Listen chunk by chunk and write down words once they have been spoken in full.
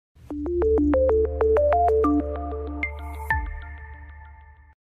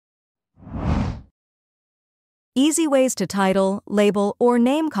Easy ways to title, label, or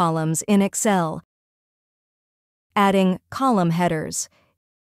name columns in Excel. Adding column headers.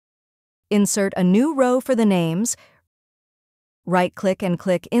 Insert a new row for the names. Right-click and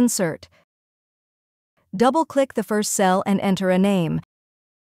click Insert. Double-click the first cell and enter a name.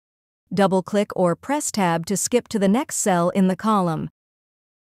 Double-click or press Tab to skip to the next cell in the column.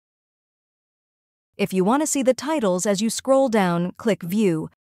 If you want to see the titles as you scroll down, click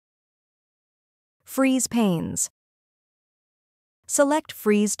View. Freeze panes. Select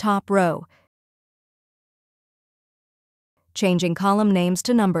Freeze Top Row. Changing column names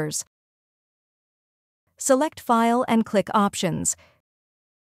to numbers. Select File and click Options.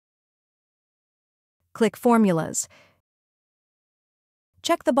 Click Formulas.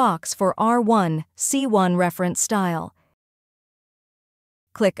 Check the box for R1, C1 reference style.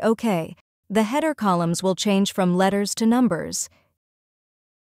 Click OK. The header columns will change from letters to numbers.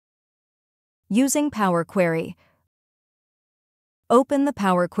 Using Power Query. Open the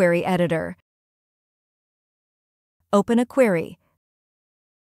Power Query editor. Open a query.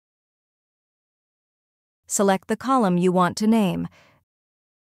 Select the column you want to name.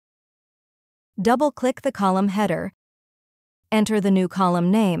 Double-click the column header. Enter the new column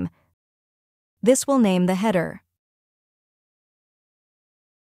name. This will name the header.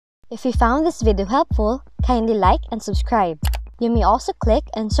 If you found this video helpful, kindly like and subscribe. You may also click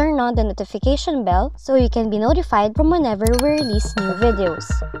and turn on the notification bell so you can be notified from whenever we release new videos.